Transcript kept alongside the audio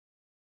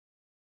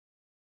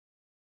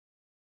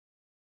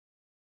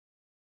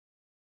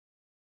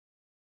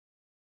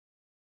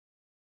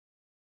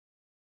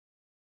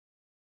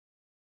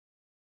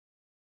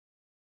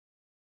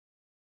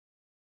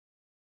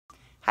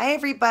Hi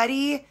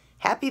everybody,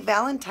 happy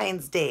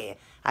Valentine's Day.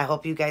 I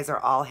hope you guys are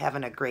all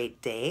having a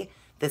great day.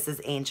 This is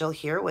Angel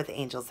here with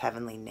Angel's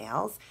Heavenly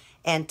Nails,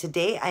 and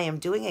today I am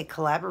doing a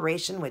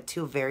collaboration with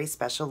two very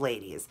special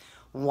ladies.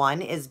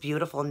 One is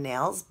Beautiful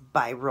Nails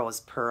by Rose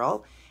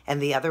Pearl, and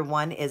the other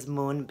one is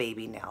Moon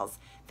Baby Nails.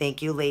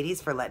 Thank you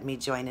ladies for letting me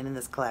join in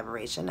this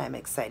collaboration. I'm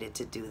excited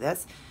to do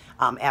this.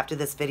 After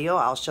this video,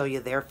 I'll show you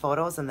their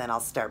photos and then I'll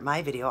start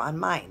my video on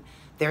mine.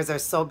 Theirs are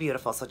so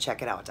beautiful, so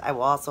check it out. I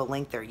will also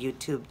link their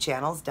YouTube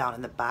channels down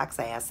in the box.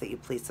 I ask that you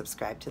please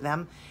subscribe to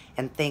them.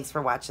 And thanks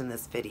for watching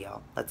this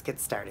video. Let's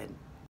get started.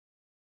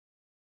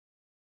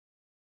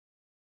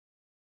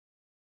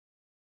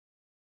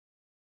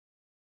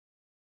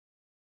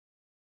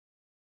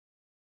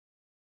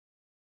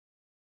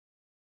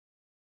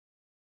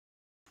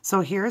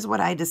 So here's what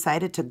I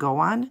decided to go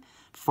on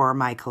for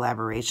my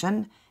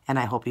collaboration, and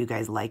I hope you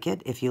guys like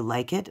it. If you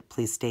like it,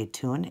 please stay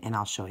tuned and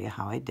I'll show you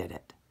how I did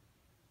it.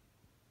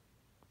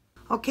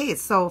 Okay,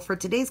 so for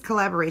today's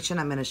collaboration,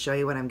 I'm going to show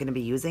you what I'm going to be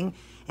using.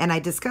 And I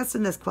discussed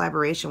in this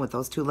collaboration with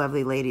those two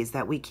lovely ladies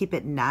that we keep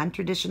it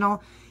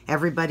non-traditional.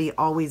 Everybody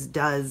always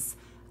does,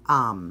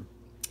 the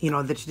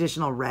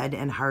traditional red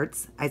and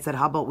hearts. I said,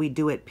 how about we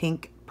do it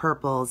pink,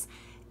 purples,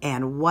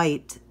 and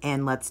white,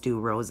 and let's do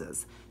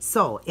roses.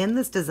 So in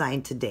this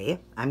design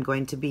today, I'm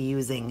going to be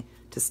using,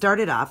 to start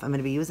it off, I'm going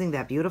to be using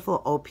that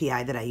beautiful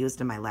OPI that I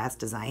used in my last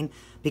design.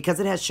 Because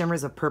it has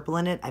shimmers of purple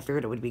in it, I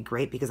figured it would be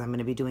great because I'm going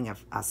to be doing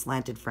a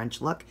slanted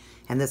French look.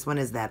 And this one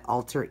is that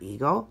Alter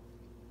Ego.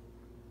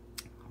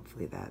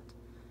 Hopefully that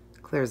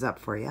clears up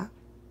for you.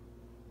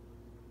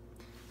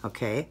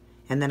 Okay,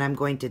 and then I'm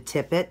going to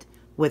tip it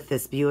with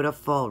this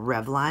beautiful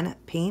Revlon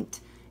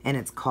paint, and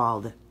it's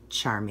called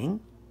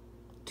Charming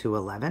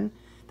 211.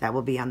 That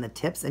will be on the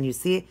tips, and you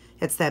see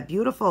it's that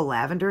beautiful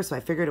lavender, so I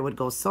figured it would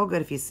go so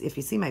good if you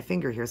see my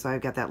finger here, so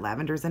I've got that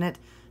lavenders in it.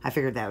 I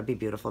figured that would be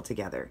beautiful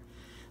together.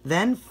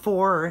 Then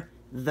for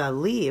the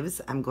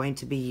leaves, I'm going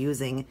to be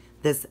using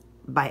this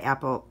by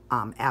Apple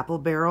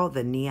Barrel,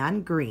 the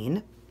neon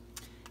green.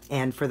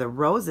 And for the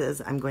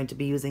roses, I'm going to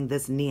be using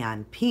this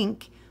neon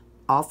pink,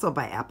 also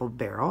by Apple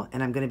Barrel,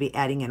 and I'm going to be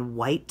adding in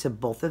white to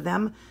both of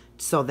them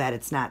so that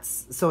it's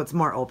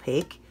more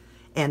opaque.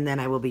 And then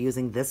I will be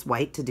using this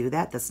white to do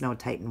that, the Snow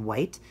Titan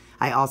white.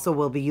 I also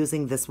will be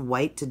using this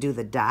white to do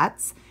the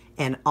dots,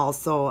 and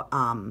also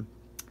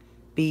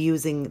be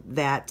using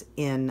that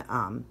in,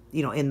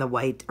 in the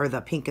white, or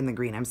the pink and the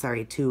green, I'm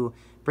sorry, to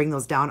bring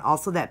those down.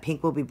 Also, that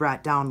pink will be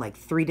brought down like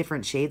 3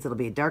 different shades. It'll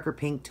be a darker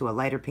pink to a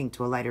lighter pink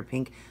to a lighter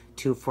pink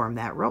to form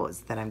that rose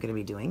that I'm going to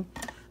be doing.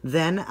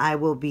 Then I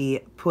will be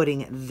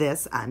putting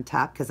this on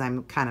top because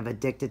I'm kind of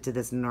addicted to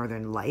this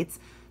Northern Lights.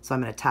 So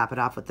I'm going to top it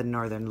off with the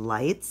Northern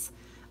Lights.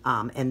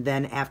 And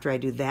then after I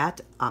do that,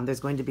 there's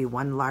going to be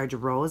one large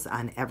rose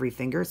on every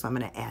finger. So I'm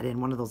going to add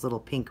in one of those little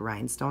pink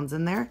rhinestones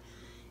in there.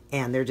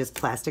 And they're just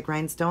plastic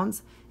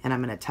rhinestones. And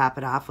I'm going to top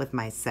it off with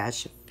my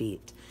Seche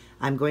Feet.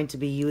 I'm going to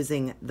be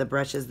using the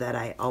brushes that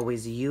I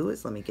always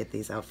use. Let me get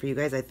these out for you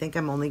guys. I think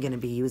I'm only going to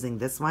be using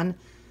this one,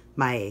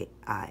 my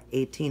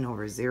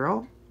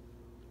 18/0.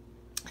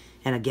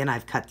 And again,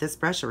 I've cut this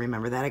brush. I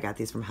remember that. I got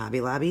these from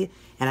Hobby Lobby.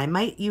 And I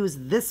might use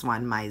this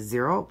one, my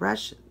 0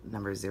 brush,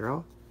 number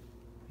 0.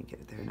 Get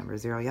it there, number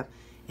 0, yep.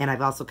 And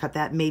I've also cut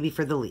that maybe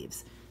for the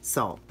leaves.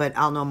 So, but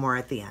I'll know more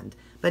at the end.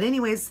 But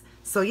anyways,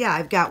 so yeah,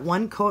 I've got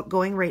one coat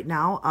going right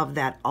now of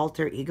that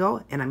Alter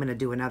Ego, and I'm going to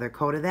do another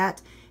coat of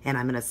that, and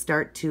I'm going to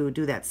start to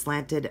do that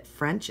slanted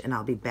French, and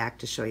I'll be back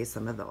to show you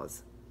some of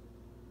those.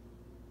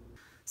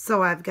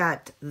 So I've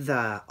got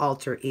the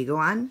Alter Ego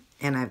on,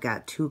 and I've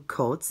got 2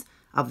 coats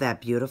of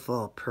that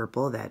beautiful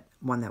purple, that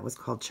one that was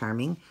called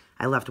Charming.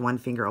 I left one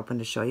finger open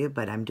to show you,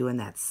 but I'm doing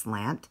that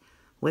slant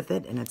with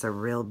it, and it's a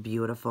real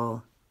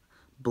beautiful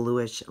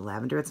bluish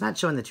lavender. It's not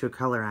showing the true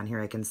color on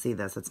here. I can see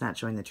this. It's not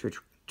showing the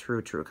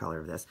true color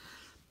of this,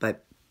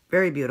 but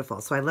very beautiful.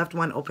 So I left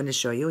one open to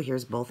show you.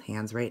 Here's both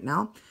hands right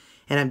now,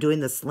 and I'm doing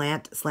the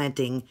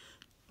slanting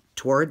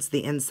towards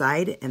the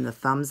inside, and the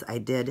thumbs I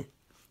did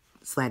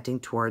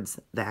slanting towards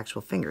the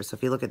actual finger. So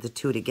if you look at the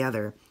two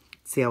together,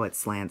 see how it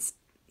slants,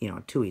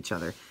 to each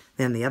other.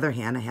 Then the other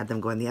hand, I had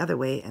them going the other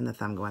way and the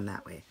thumb going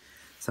that way.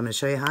 So I'm going to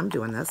show you how I'm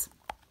doing this.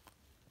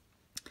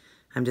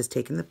 I'm just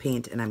taking the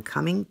paint and I'm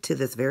coming to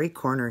this very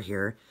corner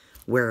here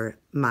where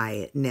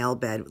my nail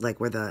bed, like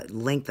where the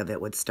length of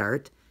it would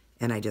start,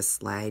 and I just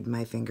slide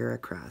my finger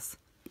across.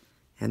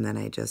 And then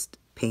I just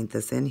paint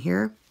this in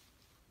here.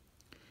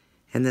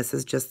 And this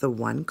is just the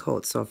one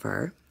coat so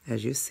far,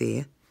 as you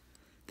see.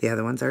 The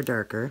other ones are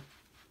darker.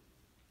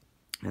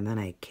 And then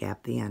I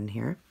cap the end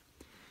here.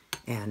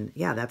 And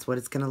yeah, that's what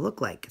it's going to look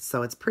like.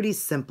 So it's pretty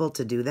simple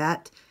to do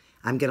that.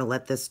 I'm going to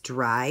let this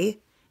dry,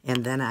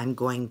 and then I'm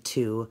going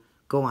to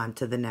go on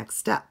to the next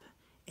step,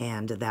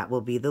 and that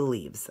will be the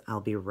leaves. I'll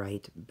be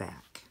right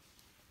back.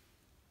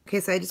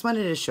 Okay, so I just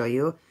wanted to show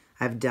you,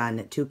 I've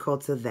done 2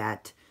 coats of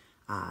that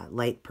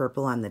light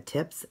purple on the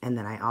tips, and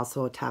then I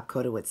also top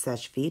coated with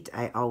Seche Feet.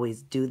 I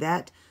always do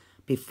that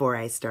before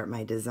I start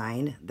my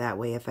design. That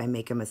way, if I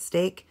make a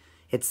mistake,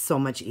 it's so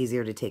much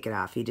easier to take it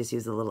off. You just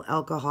use a little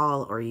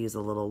alcohol or use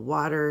a little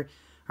water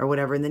or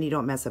whatever, and then you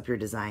don't mess up your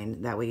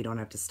design. That way you don't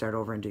have to start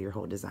over and do your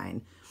whole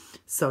design.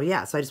 So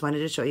yeah, so I just wanted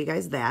to show you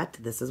guys that.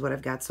 This is what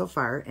I've got so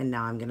far, and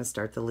now I'm going to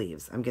start the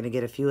leaves. I'm going to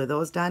get a few of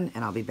those done,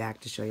 and I'll be back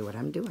to show you what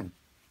I'm doing.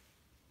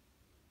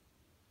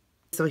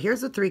 So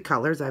here's the 3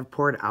 colors I've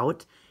poured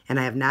out, and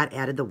I have not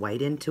added the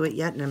white into it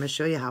yet, and I'm going to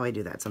show you how I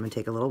do that. So I'm going to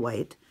take a little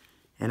white,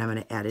 and I'm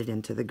going to add it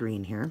into the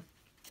green here.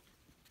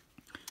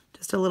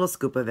 Just a little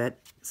scoop of it,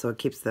 so it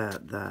keeps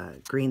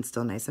the green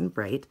still nice and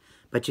bright.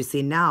 But you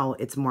see now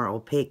it's more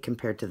opaque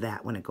compared to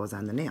that when it goes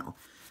on the nail.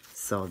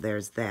 So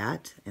there's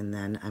that, and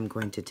then I'm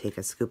going to take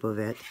a scoop of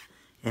it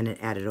and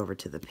add it over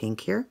to the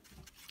pink here.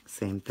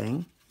 Same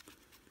thing.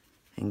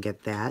 And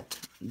get that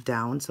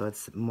down so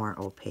it's more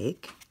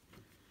opaque.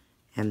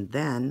 And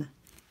then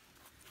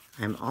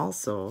I'm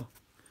also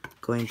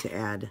going to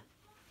add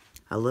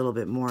a little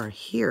bit more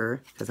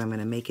here because I'm going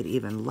to make it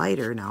even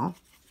lighter now.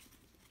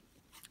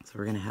 So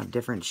we're going to have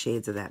different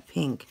shades of that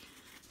pink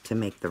to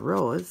make the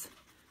rose.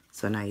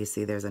 So now you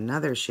see there's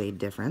another shade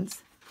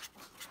difference.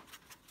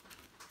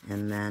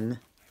 And then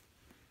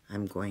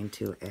I'm going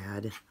to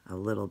add a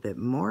little bit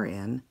more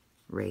in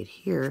right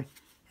here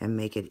and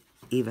make it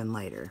even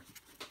lighter.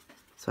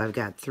 So I've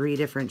got 3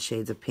 different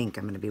shades of pink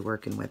I'm going to be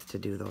working with to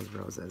do those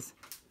roses.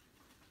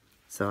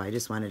 So I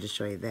just wanted to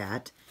show you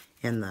that.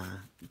 And the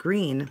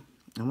green,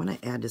 I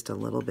want to add just a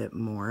little bit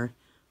more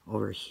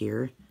over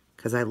here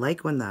because I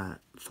like when the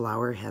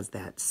flower has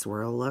that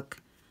swirl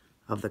look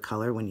of the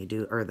color when you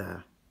do, or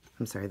the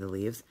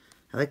leaves.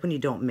 I like when you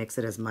don't mix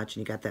it as much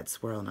and you got that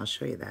swirl, and I'll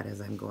show you that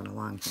as I'm going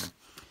along here.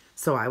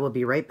 So I will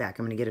be right back.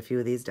 I'm going to get a few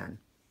of these done.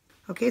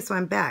 Okay, so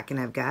I'm back and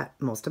I've got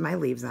most of my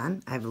leaves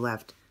on. I've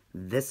left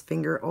this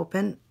finger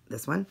open,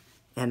 this one,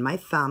 and my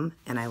thumb,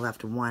 and I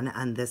left one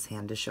on this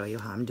hand to show you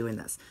how I'm doing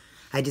this.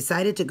 I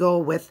decided to go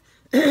with,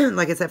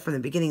 like I said from the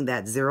beginning,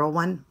 that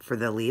 01 for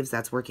the leaves.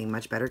 That's working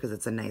much better because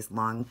it's a nice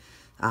long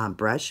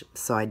brush.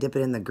 So I dip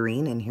it in the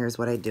green, and here's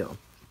what I do.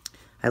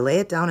 I lay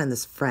it down in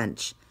this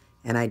French,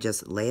 and I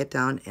just lay it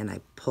down and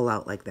I pull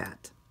out like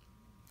that.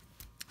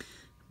 A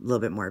little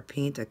bit more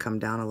paint, I come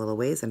down a little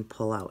ways and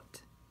pull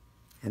out.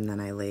 And then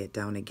I lay it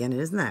down again.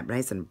 And isn't that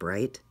nice and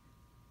bright?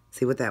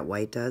 See what that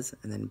white does?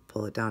 And then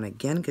pull it down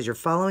again because you're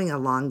following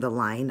along the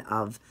line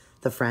of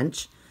the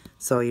French.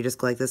 So you just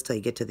go like this till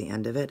you get to the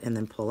end of it and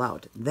then pull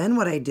out. Then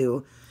what I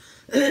do,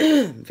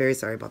 very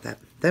sorry about that.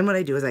 Then what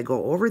I do is I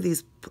go over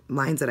these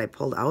lines that I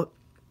pulled out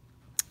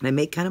and I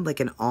make kind of like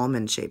an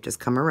almond shape. Just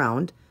come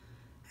around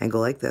and go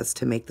like this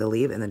to make the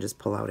leaf and then just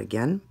pull out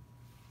again.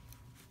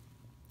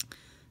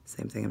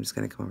 Same thing, I'm just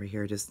going to come over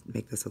here, just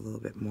make this a little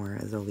bit more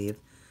as a leaf.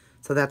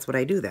 So that's what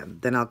I do then.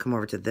 Then I'll come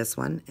over to this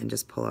one and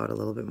just pull out a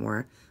little bit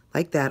more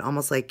like that,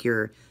 almost like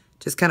you're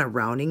just kind of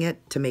rounding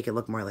it to make it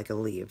look more like a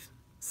leaf.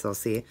 So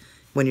see,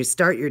 when you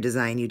start your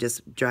design, you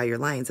just draw your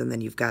lines and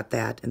then you've got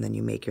that and then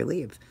you make your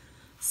leaf.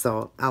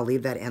 So I'll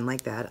leave that in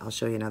like that. I'll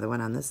show you another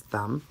one on this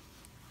thumb.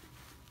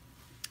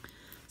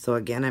 So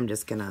again, I'm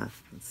just gonna,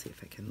 let's see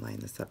if I can line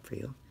this up for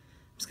you.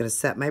 I'm just gonna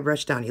set my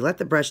brush down. You let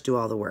the brush do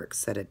all the work.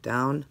 Set it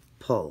down,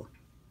 pull.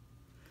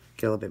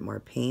 Get a little bit more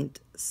paint,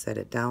 set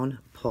it down,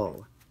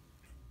 pull.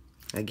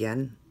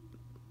 Again,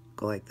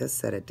 go like this,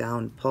 set it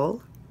down,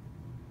 pull.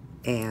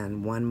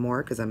 And one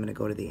more, because I'm gonna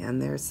go to the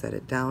end there, set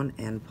it down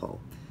and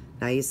pull.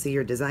 Now you see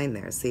your design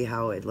there. See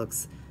how it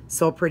looks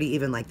so pretty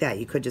even like that.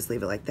 You could just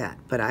leave it like that,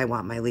 but I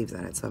want my leaves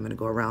on it. So I'm gonna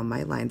go around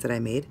my lines that I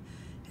made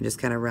and just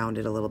kind of round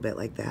it a little bit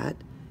like that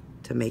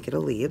to make it a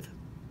leaf.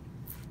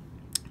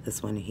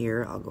 This one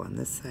here, I'll go on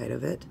this side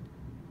of it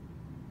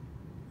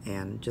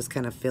and just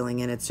kind of filling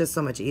in. It's just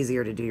so much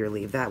easier to do your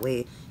leaf. That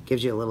way it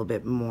gives you a little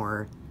bit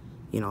more,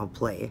 you know,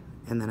 play.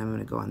 And then I'm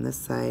gonna go on this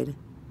side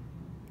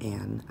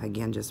and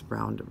again, just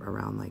round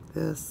around like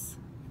this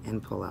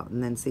and pull out.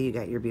 And then see, you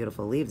got your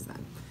beautiful leaves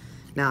then.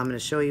 Now I'm gonna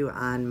show you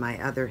on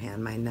my other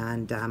hand, my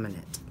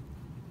non-dominant,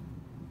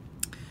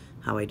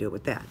 how I do it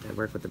with that. I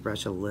work with the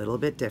brush a little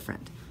bit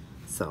different.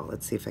 So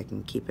let's see if I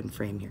can keep in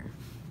frame here.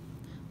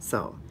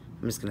 So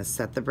I'm just gonna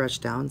set the brush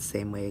down,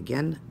 same way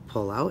again,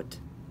 pull out,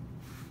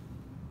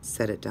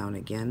 set it down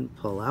again,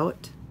 pull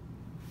out,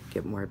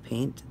 get more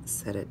paint,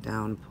 set it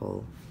down,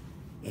 pull,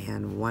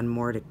 and one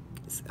more to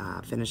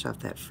finish off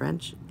that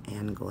French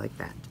and go like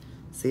that.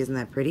 See, isn't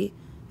that pretty?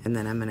 And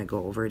then I'm gonna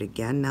go over it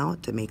again now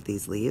to make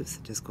these leaves.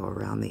 Just go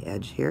around the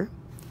edge here.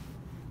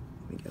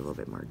 Let me get a little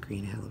bit more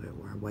green, add a little bit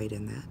more white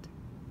in that.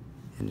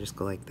 And just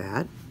go like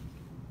that.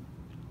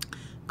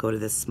 Go to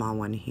this small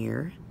one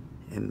here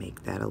and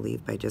make that a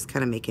leaf by just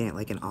kind of making it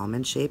like an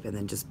almond shape and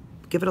then just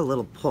give it a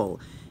little pull.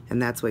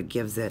 And that's what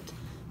gives it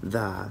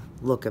the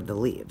look of the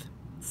leaf.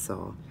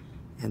 So,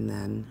 and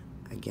then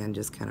again,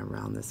 just kind of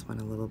round this one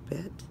a little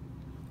bit.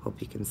 Hope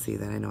you can see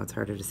that. I know it's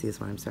harder to see this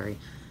one, I'm sorry.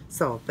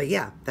 So, but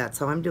yeah, that's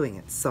how I'm doing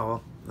it.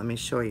 So let me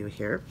show you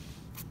here.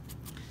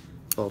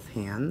 Both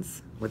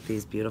hands with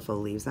these beautiful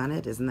leaves on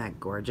it. Isn't that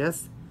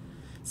gorgeous?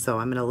 So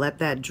I'm gonna let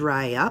that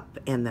dry up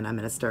and then I'm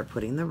gonna start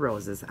putting the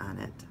roses on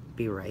it.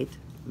 Be right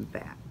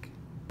back.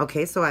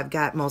 Okay, so I've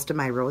got most of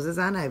my roses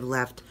on. I've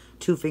left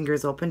 2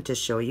 fingers open to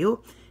show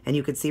you. And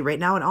you can see right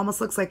now, it almost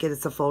looks like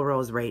it's a full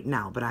rose right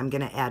now, but I'm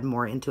going to add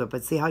more into it.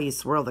 But see how you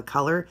swirl the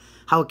color?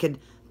 How it could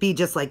be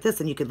just like this,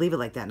 and you could leave it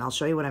like that. And I'll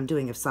show you what I'm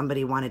doing. If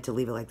somebody wanted to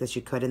leave it like this,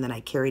 you could. And then I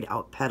carried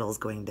out petals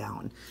going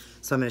down.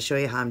 So I'm going to show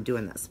you how I'm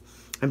doing this.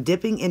 I'm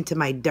dipping into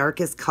my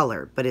darkest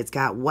color, but it's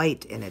got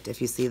white in it.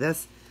 If you see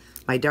this,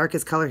 my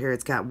darkest color here,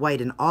 it's got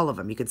white in all of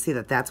them. You can see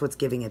that that's what's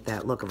giving it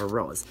that look of a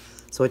rose.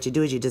 So what you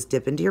do is you just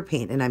dip into your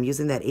paint, and I'm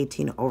using that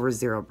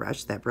 18/0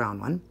 brush, that brown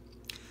one.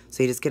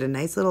 So you just get a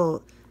nice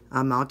little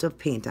amount of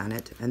paint on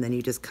it, and then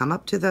you just come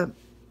up to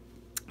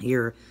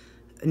your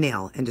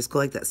nail and just go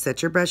like that.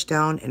 Set your brush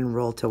down and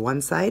roll to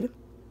one side.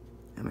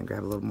 I'm gonna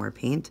grab a little more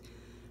paint.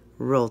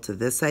 Roll to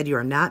this side. You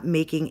are not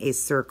making a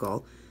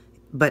circle,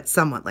 but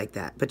somewhat like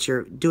that. But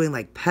you're doing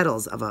like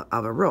petals of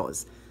a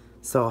rose.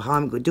 So how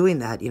I'm doing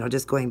that, you know,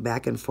 just going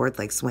back and forth,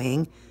 like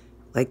swaying,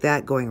 like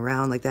that, going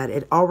around like that.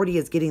 It already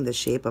is getting the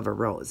shape of a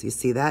rose. You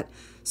see that?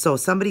 So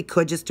somebody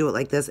could just do it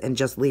like this and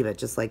just leave it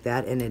just like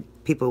that, and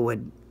people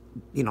would,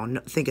 you know,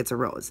 think it's a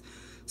rose.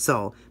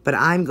 So, but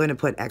I'm going to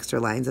put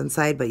extra lines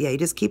inside. But yeah, you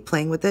just keep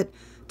playing with it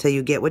till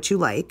you get what you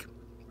like.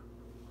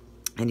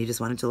 And you just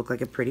want it to look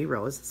like a pretty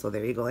rose. So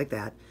there you go, like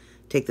that.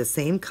 Take the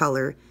same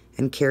color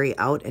and carry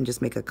out and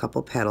just make a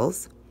couple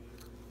petals.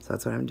 So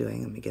that's what I'm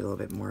doing. Let me get a little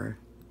bit more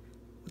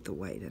with the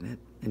white in it.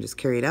 And just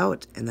carry it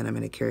out. And then I'm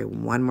going to carry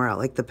one more out.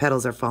 Like the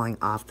petals are falling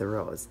off the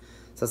rose.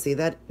 So see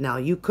that? Now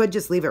you could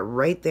just leave it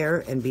right there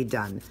and be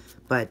done.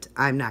 But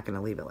I'm not going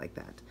to leave it like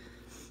that.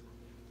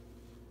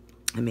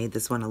 I made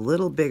this one a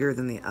little bigger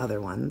than the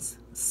other ones,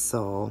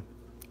 so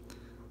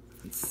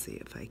let's see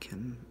if I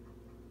can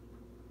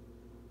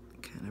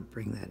kind of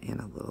bring that in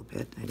a little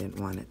bit. I didn't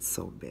want it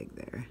so big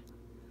there.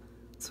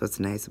 So what's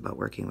nice about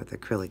working with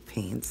acrylic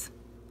paints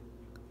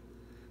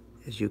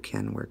is you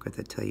can work with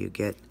it till you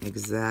get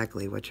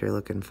exactly what you're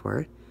looking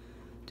for.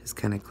 Just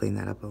kind of clean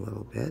that up a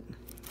little bit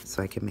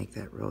so I can make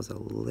that rose a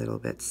little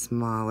bit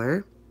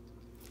smaller.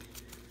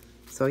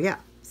 So yeah,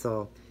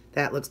 so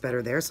that looks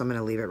better there, so I'm going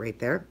to leave it right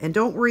there. And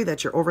don't worry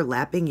that you're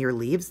overlapping your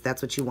leaves.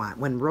 That's what you want.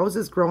 When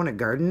roses grow in a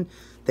garden,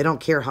 they don't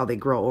care how they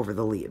grow over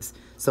the leaves.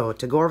 So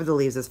to go over the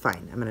leaves is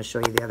fine. I'm going to show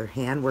you the other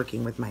hand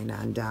working with my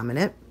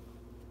non-dominant.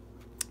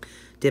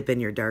 Dip in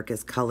your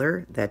darkest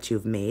color that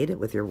you've made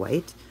with your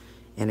white.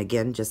 And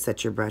again, just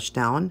set your brush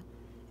down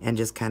and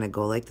just kind of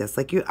go like this.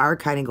 Like you are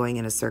kind of going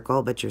in a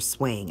circle, but you're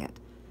swaying it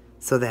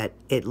so that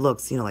it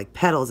looks, you know, like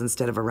petals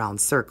instead of a round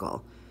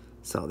circle.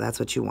 So that's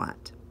what you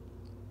want.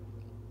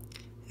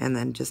 And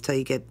then just till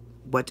you get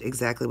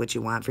exactly what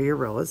you want for your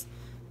rose.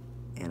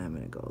 And I'm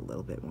going to go a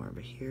little bit more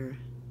over here.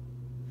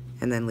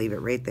 And then leave it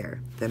right there.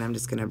 Then I'm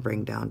just going to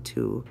bring down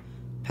 2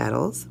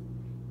 petals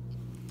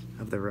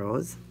of the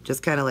rose.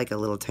 Just kind of like a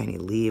little tiny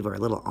leaf or a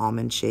little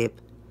almond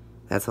shape.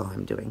 That's all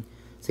I'm doing.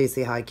 So you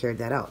see how I carried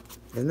that out.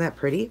 Isn't that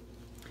pretty?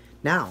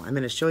 Now I'm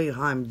going to show you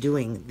how I'm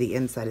doing the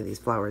inside of these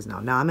flowers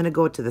now. Now I'm going to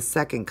go to the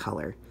second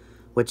color,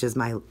 which is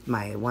my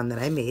one that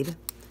I made.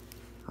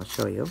 I'll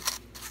show you.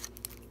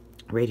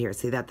 Right here,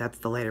 see that? That's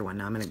the lighter one.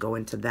 Now I'm going to go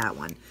into that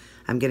one.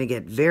 I'm going to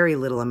get very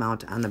little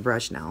amount on the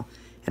brush now.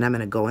 And I'm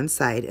going to go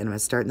inside and I'm going to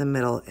start in the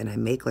middle and I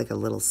make like a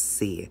little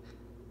C.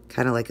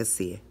 Kind of like a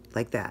C,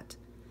 like that.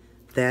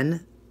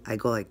 Then I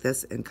go like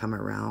this and come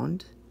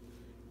around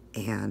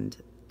and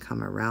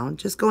come around.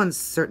 Just go in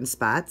certain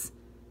spots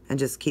and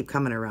just keep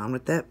coming around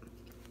with it.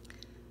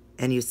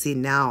 And you see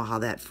now how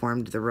that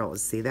formed the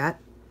rose. See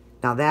that?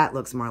 Now that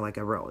looks more like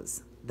a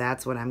rose.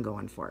 That's what I'm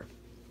going for.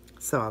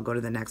 So I'll go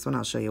to the next one.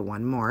 I'll show you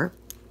one more.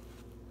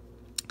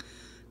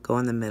 Go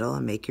in the middle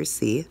and make your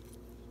C.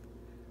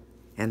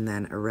 And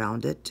then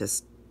around it,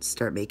 just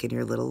start making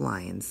your little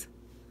lines.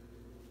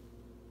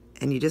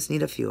 And you just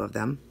need a few of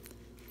them.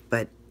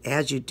 But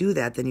as you do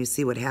that, then you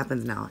see what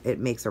happens now. It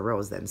makes a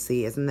rose then.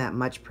 See, isn't that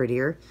much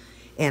prettier?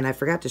 And I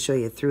forgot to show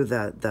you through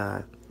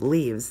the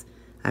leaves.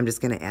 I'm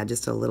just going to add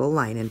just a little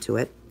line into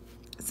it.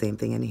 Same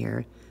thing in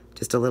here.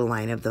 Just a little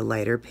line of the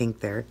lighter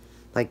pink there,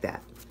 like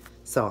that.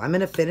 So I'm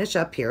going to finish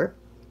up here,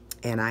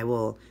 and I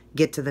will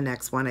get to the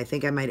next one. I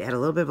think I might add a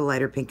little bit of a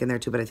lighter pink in there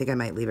too, but I think I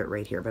might leave it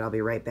right here. But I'll be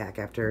right back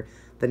after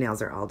the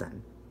nails are all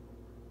done.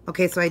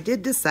 Okay, so I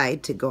did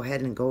decide to go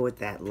ahead and go with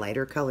that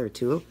lighter color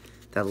too.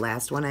 The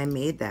last one I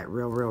made, that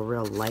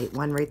real light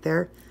one right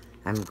there.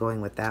 I'm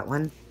going with that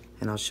one,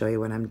 and I'll show you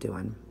what I'm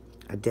doing.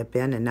 I dip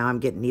in, and now I'm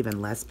getting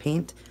even less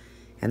paint.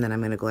 And then I'm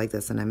going to go like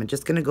this, and I'm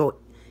just going to go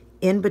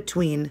in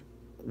between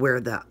where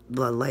the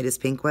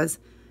lightest pink was.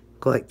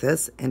 Go like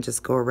this and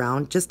just go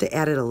around just to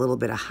add it a little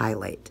bit of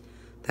highlight.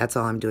 That's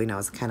all I'm doing now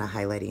is kind of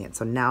highlighting it.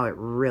 So now it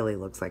really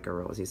looks like a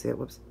rose. You see it?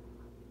 Whoops.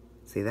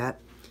 See that?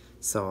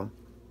 So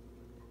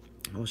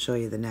I'll show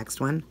you the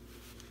next one.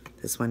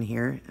 This one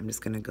here, I'm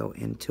just going to go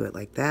into it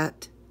like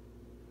that,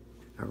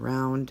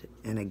 around.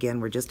 And again,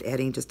 we're just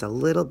adding just a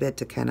little bit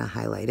to kind of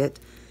highlight it.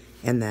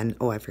 And then,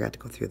 oh, I forgot to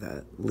go through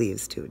the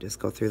leaves too. Just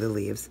go through the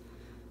leaves.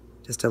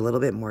 Just a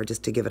little bit more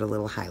just to give it a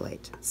little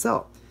highlight.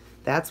 So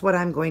that's what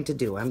I'm going to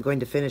do. I'm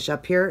going to finish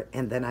up here,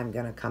 and then I'm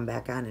going to come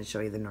back on and show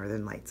you the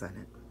northern lights on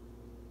it.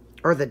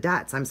 or the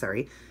dots, I'm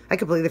sorry. I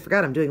completely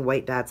forgot I'm doing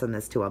white dots on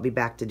this too. I'll be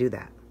back to do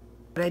that.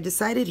 But I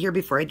decided here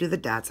before I do the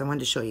dots, I wanted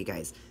to show you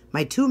guys.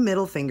 My 2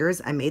 middle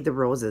fingers, I made the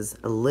roses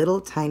a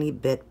little tiny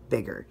bit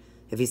bigger.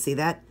 If you see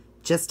that,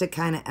 just to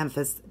kind of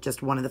emphasize,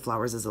 just one of the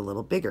flowers is a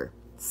little bigger.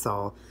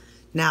 So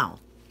now,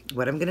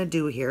 what I'm going to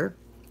do here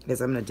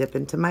is I'm going to dip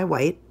into my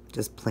white,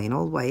 just plain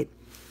old white.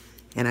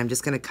 And I'm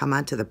just going to come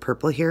onto the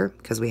purple here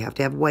because we have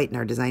to have white in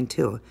our design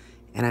too.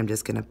 And I'm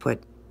just going to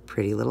put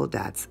pretty little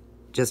dots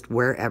just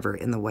wherever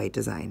in the white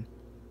design.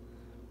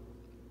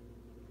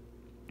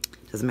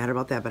 Doesn't matter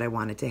about that, but I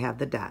wanted to have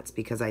the dots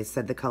because I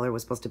said the color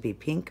was supposed to be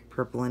pink,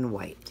 purple, and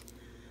white.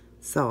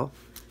 So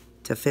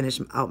to finish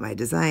out my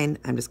design,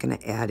 I'm just going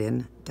to add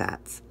in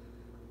dots.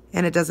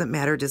 And it doesn't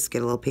matter, just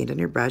get a little paint on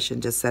your brush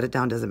and just set it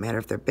down. Doesn't matter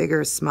if they're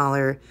bigger,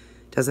 smaller,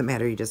 doesn't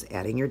matter, you're just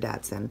adding your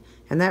dots in.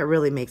 And that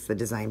really makes the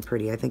design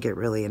pretty. I think it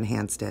really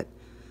enhanced it.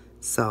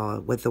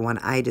 So with the one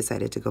I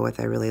decided to go with,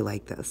 I really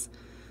like this.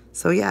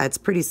 So yeah, it's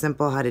pretty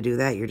simple how to do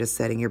that. You're just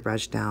setting your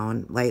brush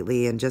down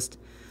lightly and just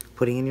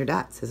putting in your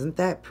dots. Isn't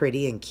that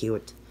pretty and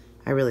cute?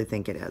 I really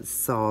think it is.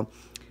 So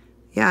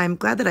yeah, I'm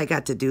glad that I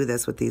got to do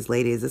this with these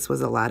ladies. This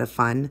was a lot of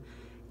fun.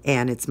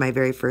 And it's my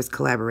very first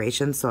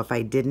collaboration. So if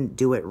I didn't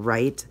do it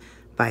right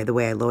by the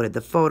way I loaded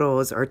the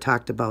photos or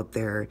talked about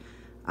their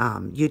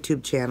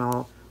YouTube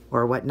channel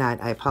or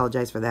whatnot, I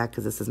apologize for that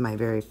because this is my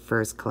very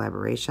first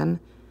collaboration,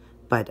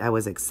 but I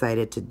was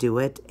excited to do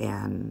it.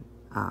 And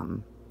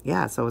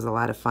yeah, so it was a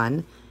lot of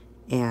fun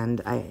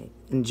and I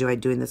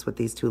enjoyed doing this with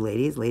these 2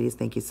 ladies. Ladies,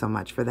 thank you so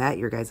much for that.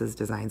 Your guys'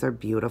 designs are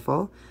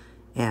beautiful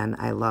and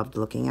I loved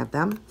looking at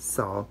them.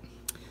 So,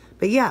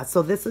 but yeah,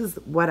 so this is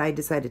what I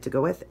decided to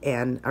go with,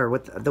 or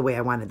with the way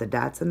I wanted the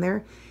dots in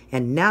there.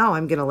 And now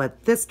I'm gonna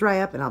let this dry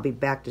up and I'll be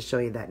back to show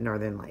you that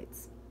Northern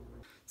Lights.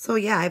 So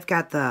yeah, I've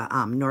got the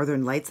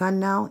Northern Lights on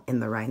now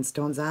and the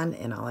rhinestones on,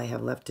 and all I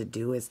have left to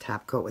do is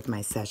top coat with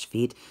my Seche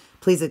Vite.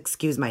 Please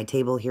excuse my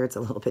table here. It's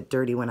a little bit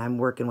dirty when I'm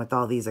working with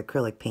all these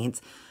acrylic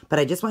paints, but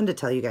I just wanted to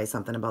tell you guys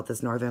something about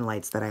this Northern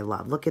Lights that I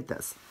love. Look at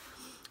this.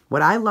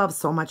 What I love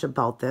so much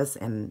about this,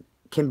 and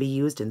can be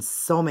used in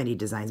so many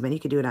designs, man, you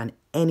could do it on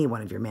any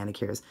one of your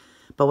manicures,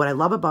 but what I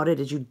love about it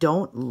is you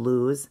don't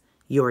lose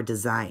your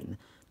design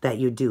that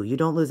you do. You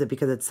don't lose it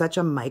because it's such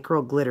a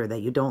micro glitter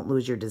that you don't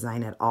lose your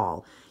design at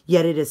all.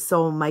 Yet it is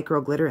so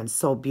micro glitter and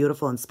so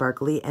beautiful and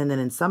sparkly. And then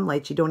in some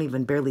lights, you don't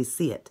even barely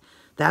see it.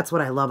 That's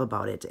what I love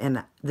about it.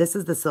 And this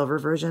is the silver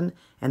version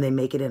and they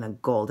make it in a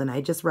gold. And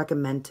I just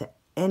recommend to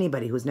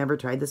anybody who's never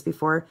tried this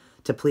before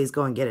to please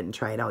go and get it and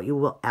try it out. You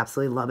will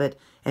absolutely love it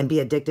and be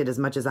addicted as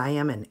much as I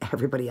am and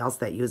everybody else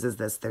that uses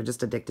this. They're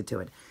just addicted to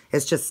it.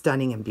 It's just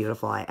stunning and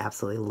beautiful. I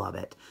absolutely love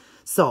it.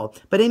 So,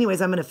 but anyways,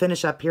 I'm going to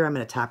finish up here. I'm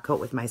going to top coat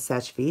with my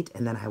Seche Vite,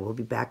 and then I will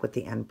be back with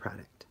the end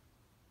product.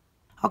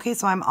 Okay,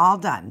 so I'm all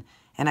done,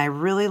 and I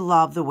really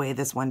love the way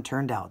this one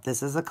turned out.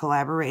 This is a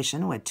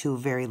collaboration with 2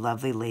 very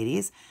lovely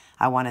ladies.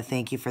 I want to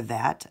thank you for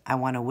that. I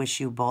want to wish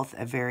you both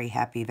a very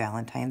happy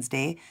Valentine's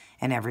Day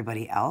and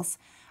everybody else.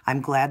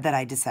 I'm glad that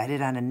I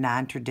decided on a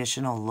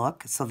non-traditional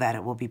look so that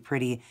it will be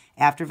pretty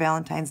after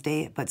Valentine's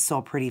Day, but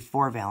so pretty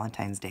for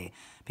Valentine's Day,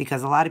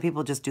 because a lot of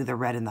people just do the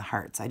red and the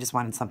hearts. I just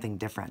wanted something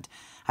different.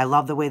 I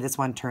love the way this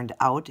one turned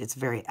out. It's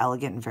very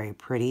elegant and very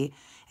pretty,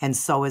 and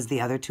so is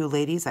the other 2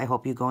 ladies. I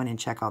hope you go in and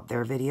check out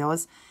their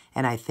videos,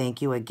 and I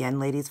thank you again,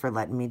 ladies, for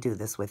letting me do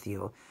this with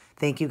you.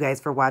 Thank you guys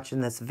for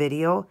watching this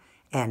video,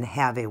 and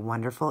have a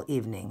wonderful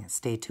evening.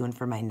 Stay tuned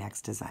for my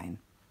next design.